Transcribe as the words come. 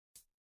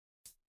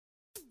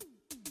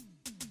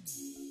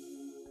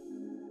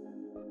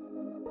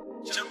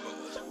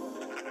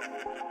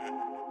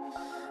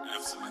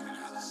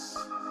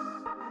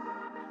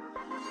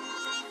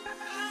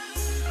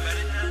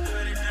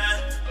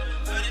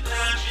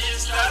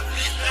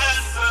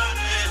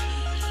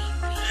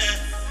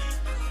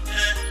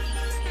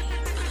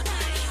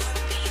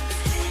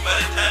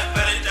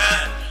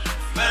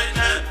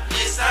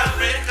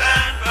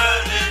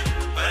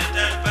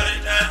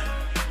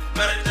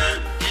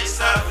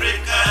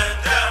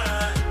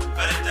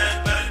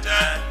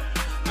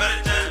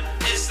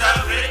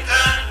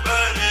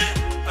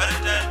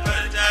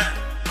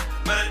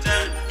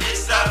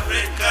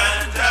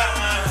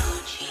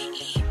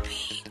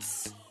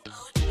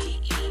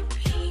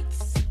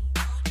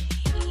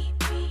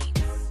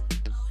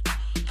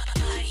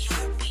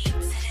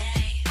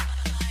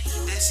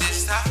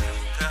This is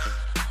Africa.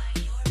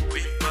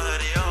 We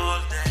party all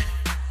day.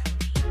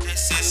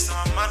 This is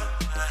summer.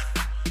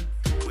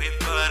 We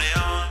party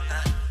all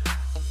night.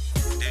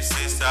 This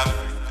is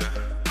Africa.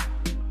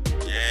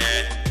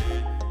 Yeah.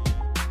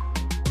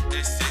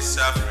 This is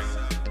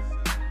Africa.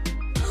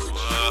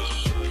 Whoa.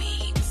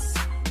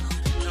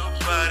 You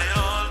party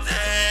all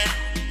day.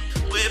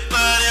 We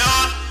party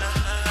all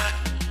night.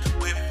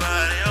 We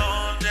party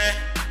all day.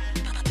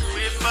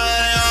 We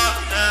party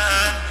all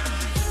night.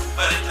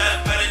 Party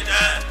time, party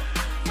time,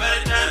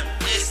 party time.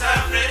 It's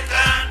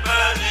African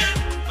party.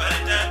 Party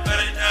time,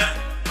 party time,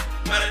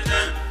 party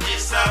time.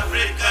 It's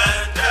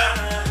African time.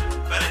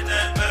 Party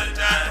time, party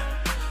time,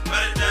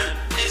 party time.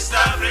 It's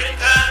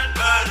African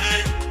party.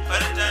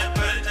 Party time,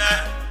 party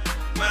time,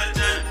 party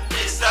time.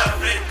 It's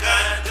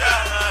African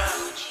time.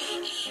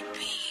 OGE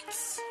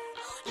Beats.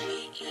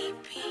 OGE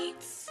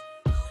Beats.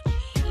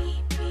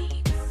 OGE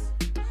Beats.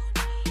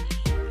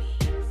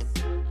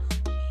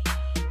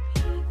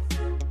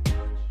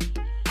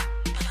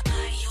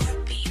 Buy your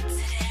beat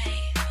today.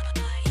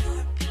 Buy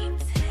your beat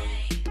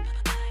today.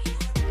 Buy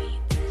your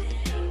beat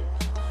today.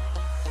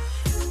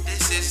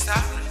 This is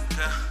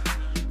Africa.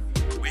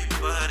 We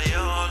party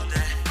all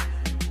day.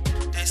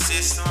 This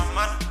is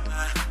summer.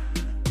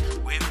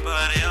 We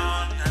party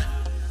all night.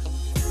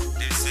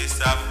 This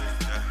is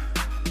Africa.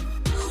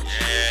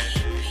 Yeah.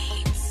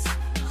 Beats.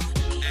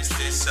 This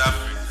is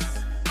Africa.